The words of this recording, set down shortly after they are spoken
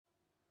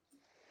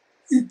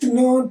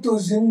इतना तो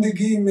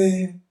जिंदगी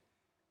में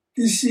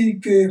किसी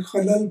के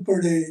खलल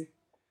पड़े,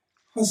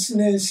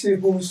 हंसने से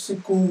हो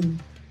सुकून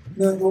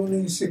न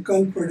रोने से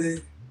कल पड़े.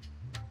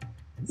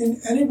 In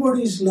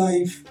anybody's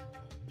life,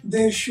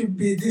 there should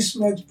be this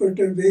much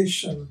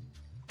perturbation.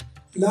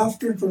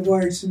 Laughter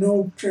provides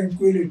no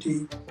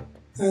tranquility,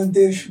 and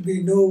there should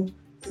be no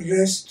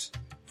rest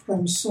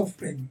from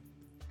suffering.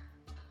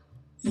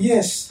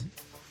 Yes,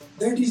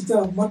 that is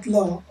the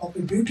matla of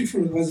a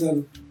beautiful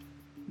ghazal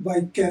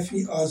by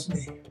Kaifi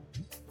Azmi.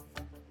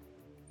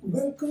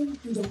 Welcome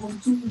to the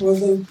Urdu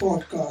Ghazal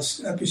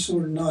podcast,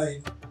 episode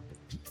 9.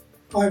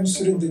 I'm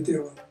Surinder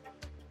Deol.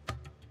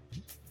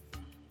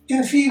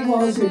 Kaifi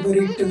was a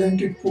very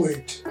talented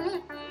poet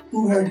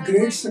who had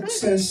great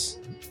success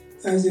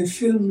as a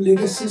film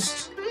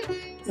lyricist,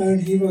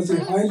 and he was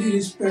a highly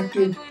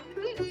respected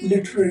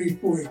literary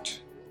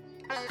poet.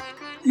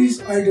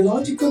 His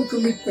ideological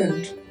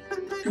commitment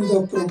to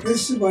the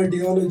progressive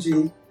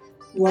ideology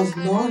was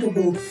not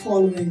about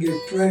following a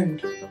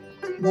trend,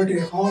 but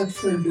a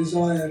heartfelt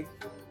desire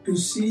to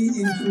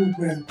see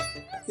improvement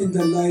in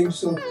the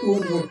lives of poor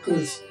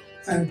workers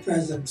and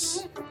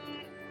peasants.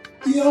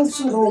 He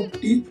also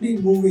wrote deeply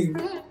moving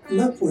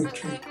love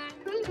poetry.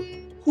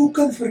 Who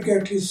can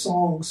forget his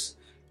songs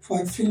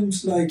for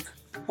films like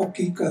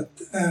Hakikat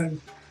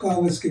and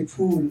Kagaz Ke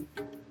Phool,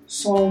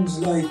 songs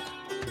like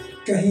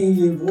Kahin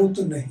Ye Wo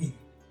To Nahi,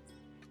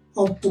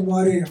 Ab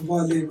Tumhare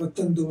Hawale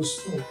Watan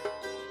Doston,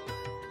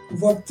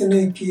 Waqt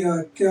Ne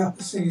Kiya Kya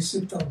Hasin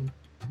Sitam,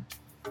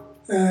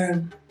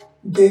 and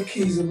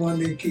Dekhi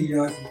Zamane Ki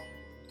Yari.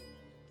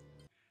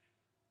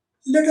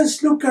 Let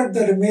us look at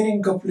the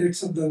remaining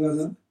couplets of the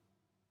ghazal.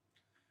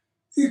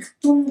 एक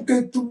तुम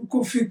के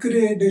तुमको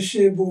फिक्रे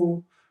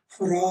नशेबो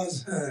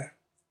फराज है,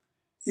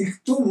 एक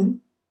तुम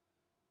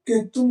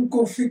के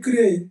तुमको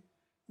फिक्रे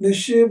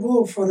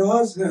नशेबो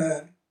फराज है,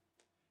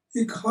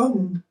 एक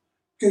हम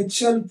के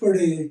चल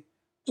पड़े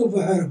तो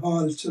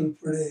बहरहाल चल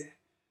पड़े,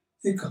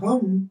 एक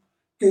हम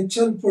के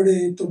चल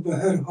पड़े तो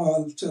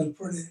बहरहाल चल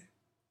पड़े.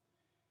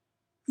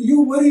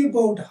 You worry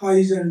about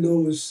highs and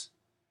lows.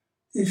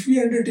 If we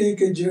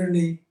undertake a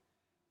journey,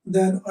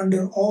 then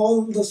under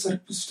all the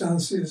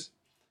circumstances,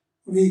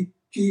 we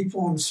keep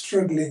on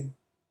struggling.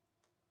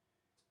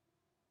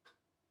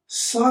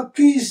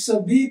 साकी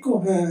सभी को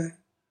है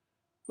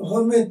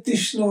गमे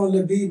तिश्ना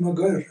लबी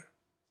मगर,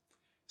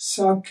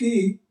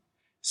 साकी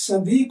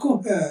सभी को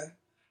है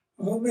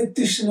गमे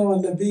तिश्ना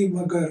लबी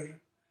मगर,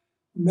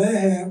 मैं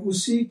है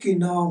उसी के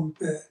नाम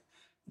पे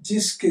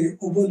जिसके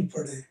उबल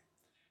पड़े,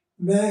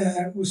 मैं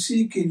है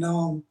उसी के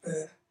नाम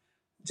पे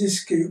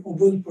जिसके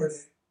उबल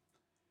पड़े.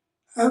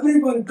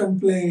 Everyone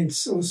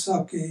complains, O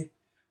Saki,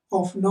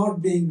 of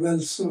not being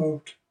well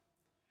served,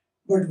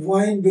 but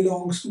wine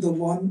belongs to the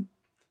one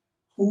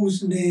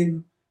whose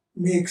name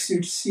makes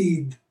it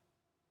seed.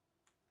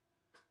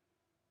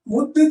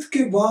 मुद्दत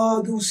के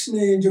बाद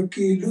उसने जो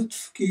की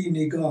लुत्फ की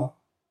निगाह,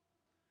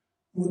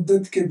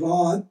 मुद्दत के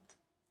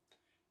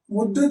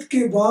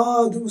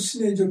बाद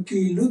उसने जो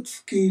की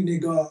लुत्फ की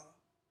निगाह,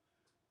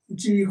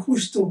 जी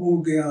खुश तो हो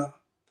गया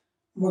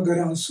मगर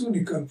आंसू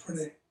निकल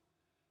पड़े,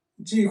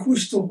 जी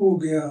खुश तो हो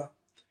गया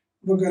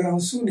मगर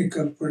आंसू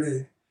निकल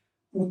पड़े.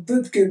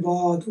 मुद्दत के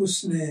बाद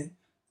उसने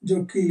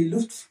जो की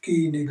लुत्फ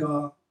की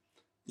निगाह,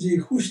 जी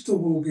खुश तो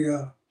हो गया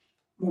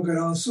मगर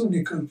आंसू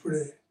निकल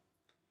पड़े.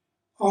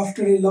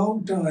 After a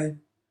long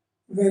time,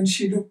 when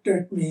she looked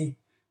at me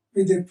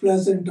with a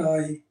pleasant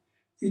eye,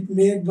 it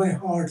made my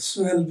heart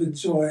swell with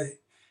joy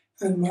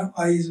and my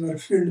eyes were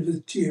filled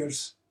with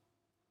tears.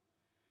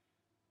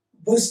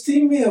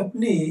 बस्ती में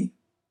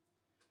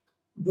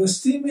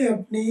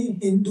अपनी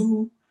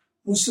हिंदू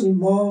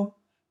मुसलमान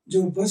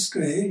जो बस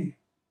गए,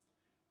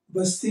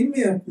 बस्ती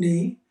में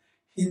अपनी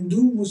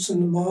हिंदू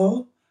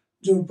मुसलमान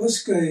जो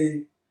बस गए,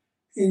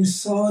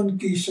 इंसान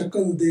की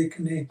शक्ल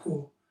देखने को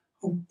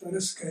हम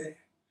तरस गए,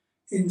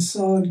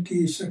 इंसान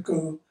की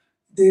शक्ल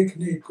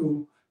देखने को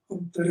हम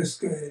तरस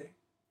गए.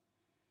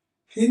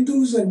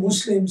 Hindus and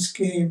Muslims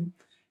came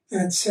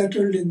and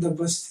settled in the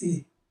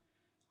basti.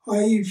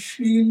 I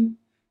feel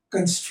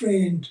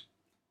constrained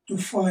to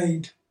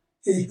find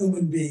a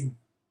human being.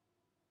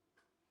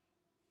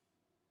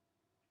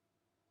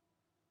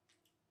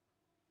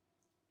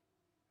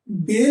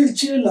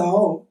 बेलचे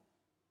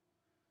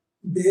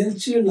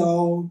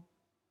लाओ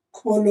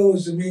खोलो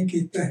ज़मीं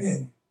की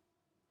तहें,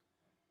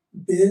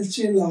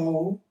 बेलचे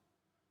लाओ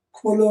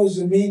खोलो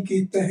ज़मीं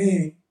की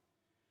तहें,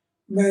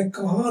 मैं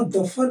कहाँ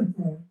दफन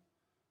हूँ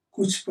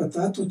कुछ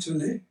पता तो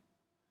चले,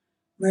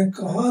 मैं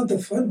कहाँ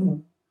दफन हूँ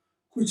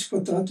कुछ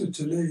पता तो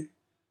चले.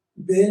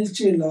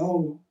 बेलचे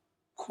लाओ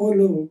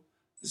खोलो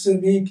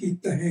ज़मीं की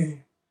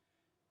तहें,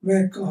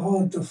 मैं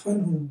कहाँ दफन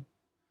हूँ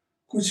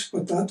कुछ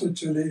पता तो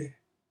चले.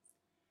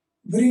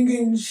 Bring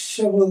in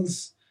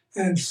shovels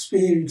and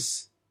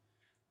spades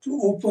to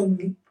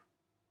open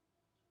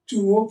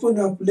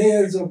up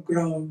layers of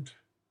ground.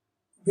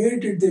 Where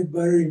did they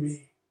bury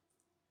me?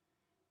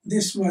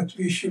 This much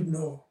we should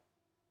know.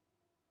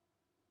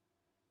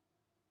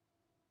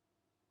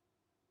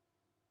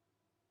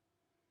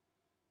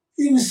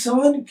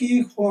 इंसान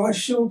की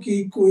ख्वाहिशों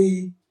की कोई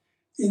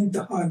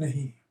इंतहा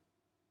नहीं।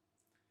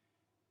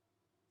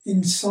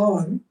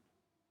 इंसान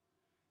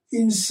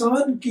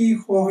इंसान की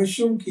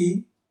ख्वाहिशों की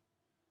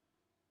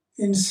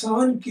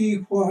इंसान की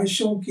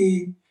ख्वाहिशों की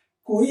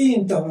कोई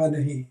इंतहा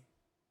नहीं।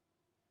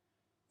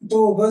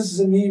 2 गज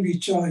ज़मीं भी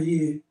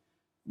चाहिए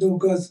 2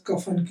 गज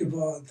कफन के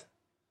बाद।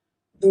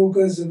 2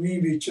 गज ज़मीं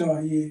भी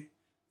चाहिए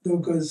 2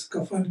 गज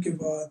कफन के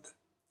बाद।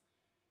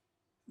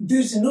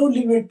 There's no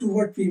limit to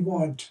what we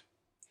want.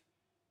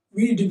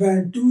 We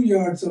demand 2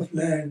 yards of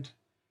land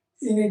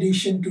in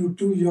addition to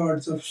 2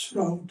 yards of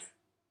shroud.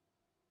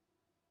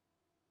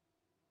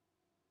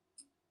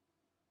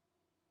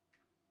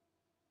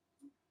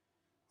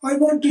 I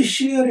want to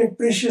share a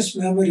precious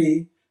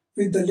memory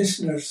with the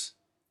listeners.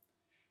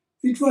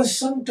 It was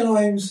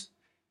sometimes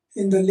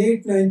in the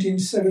late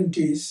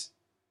 1970s.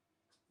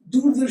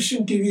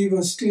 Doordarshan TV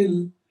was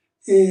still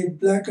a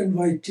black and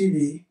white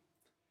TV.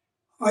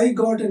 I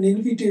got an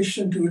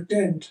invitation to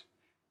attend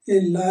a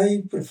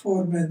live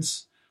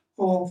performance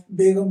of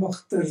Begum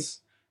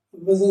Akhtar's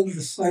Ghazal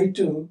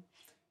recital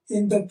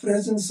in the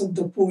presence of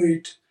the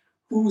poet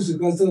whose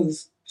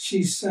ghazals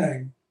she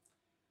sang.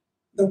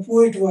 The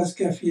poet was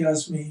Kaifi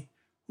Azmi,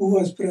 who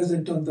was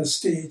present on the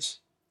stage.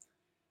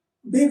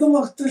 Begum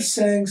Akhtar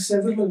sang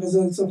several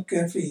ghazals of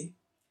Kaifi,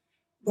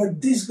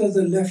 but this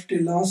ghazal left a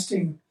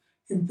lasting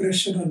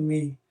impression on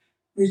me,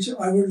 which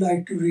I would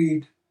like to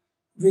read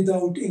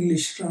without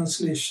English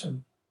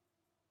translation.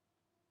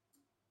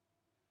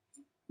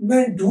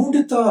 मैं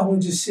ढूंढता हूँ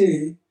जिसे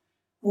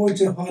वो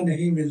जहां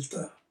नहीं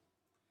मिलता।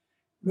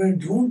 मैं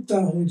ढूंढता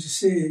हूँ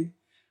जिसे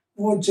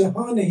वो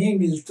जहां नहीं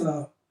मिलता।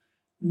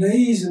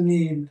 नई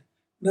जमीन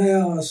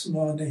नया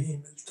आसमां नहीं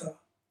मिलता।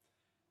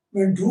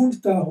 मैं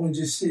ढूंढता हूँ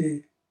जिसे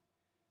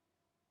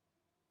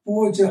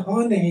वो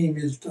जहां नहीं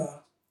मिलता।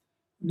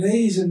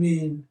 नई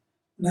जमीन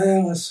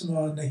नया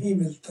आसमां नहीं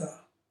मिलता।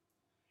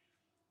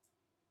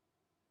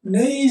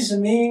 नई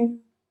जमीन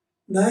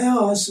नया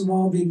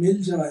आसमां भी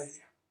मिल जाए।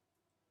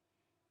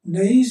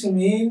 नई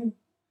जमीन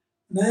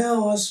नया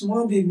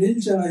आसमां भी मिल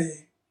जाए।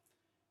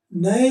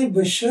 नए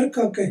बशर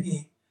का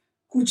कहीं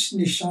कुछ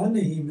निशान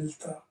नहीं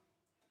मिलता।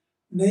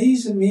 नई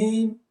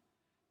जमीन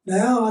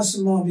नया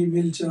आसमां भी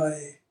मिल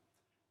जाए।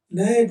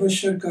 नए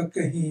बशर का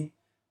कहीं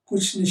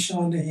कुछ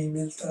निशान नहीं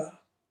मिलता।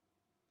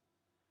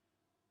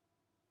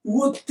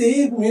 वो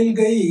तेग मिल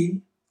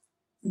गई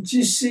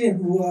जिससे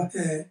हुआ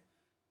है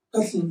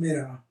कत्ल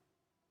मेरा।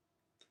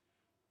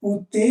 वो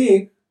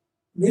तेग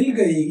मिल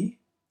गई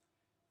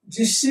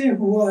जिससे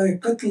हुआ है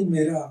कत्ल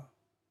मेरा।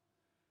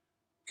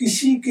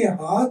 किसी के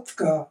हाथ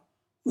का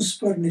उस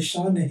पर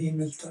निशान नहीं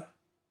मिलता।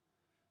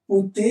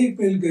 वो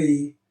तेग मिल गई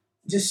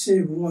जिससे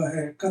हुआ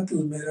है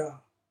कत्ल मेरा।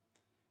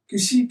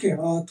 किसी के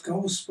हाथ का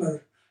उस पर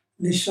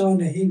निशान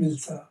नहीं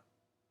मिलता।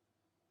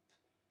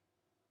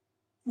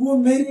 वो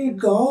मेरे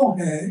गांव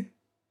है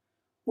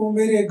वो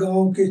मेरे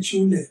गांव के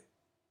चूल्हे।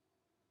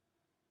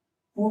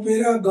 वो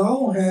मेरा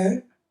गांव है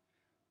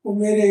वो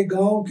मेरे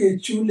गांव के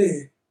चूल्हे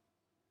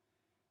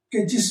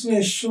कि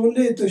जिसमें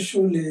शोले तो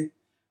शोले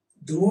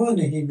धुआं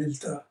नहीं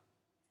मिलता।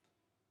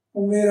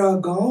 वो मेरा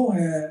गांव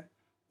है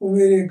वो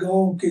मेरे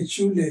गांव के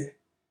चूल्हे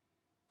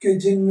कि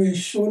जिनमें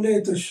शोले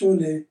तो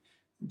शोले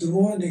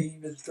धुआं नहीं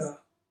मिलता।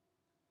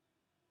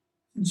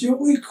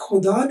 जो एक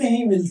खुदा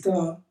नहीं मिलता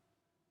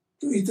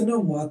तो इतना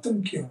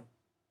मातम क्यों।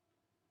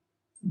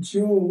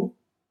 जो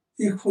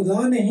एक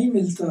खुदा नहीं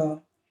मिलता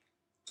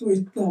तो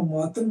इतना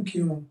मातम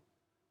क्यों।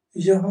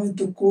 यहाँ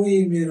तो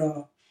कोई मेरा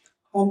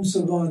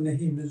हमज़बां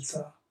नहीं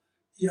मिलता।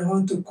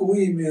 यहाँ तो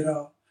कोई मेरा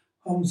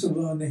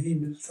हमज़बां नहीं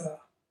मिलता।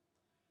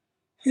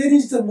 Here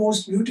is the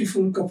most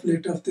beautiful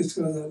couplet of this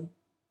ghazal.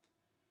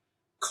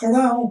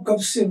 खड़ा हूँ कब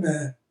से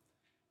मैं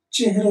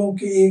चेहरों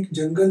के एक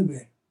जंगल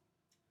में।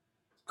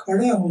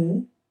 खड़ा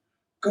हूँ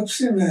कब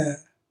से मैं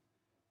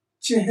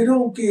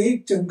चेहरों के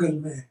एक जंगल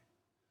में।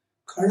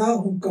 खड़ा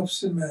हूँ कब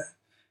से मैं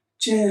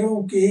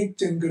चेहरों के एक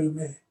जंगल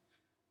में।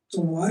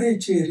 तुम्हारे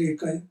चेहरे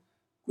का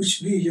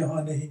कुछ भी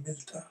यहाँ नहीं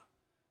मिलता।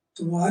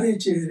 तुम्हारे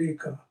चेहरे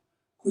का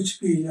कुछ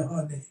भी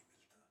यहाँ नहीं मिलता।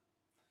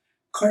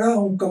 खड़ा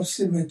हूँ कब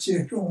से मैं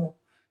चेहरों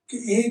के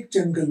एक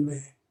जंगल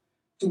में।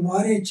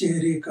 तुम्हारे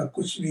चेहरे का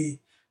कुछ भी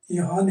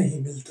यहाँ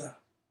नहीं मिलता।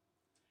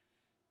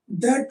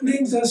 That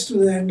brings us to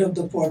the end of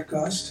the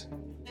podcast.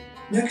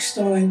 Next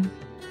time,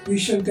 we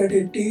shall get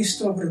a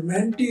taste of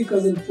romantic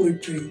ghazal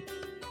poetry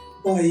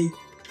by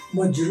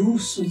Majroor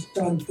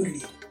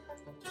Sultanpuri.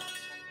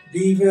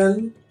 Be well,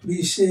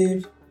 be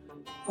safe.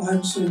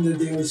 I'm Surinder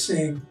Deol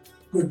saying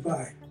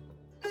goodbye.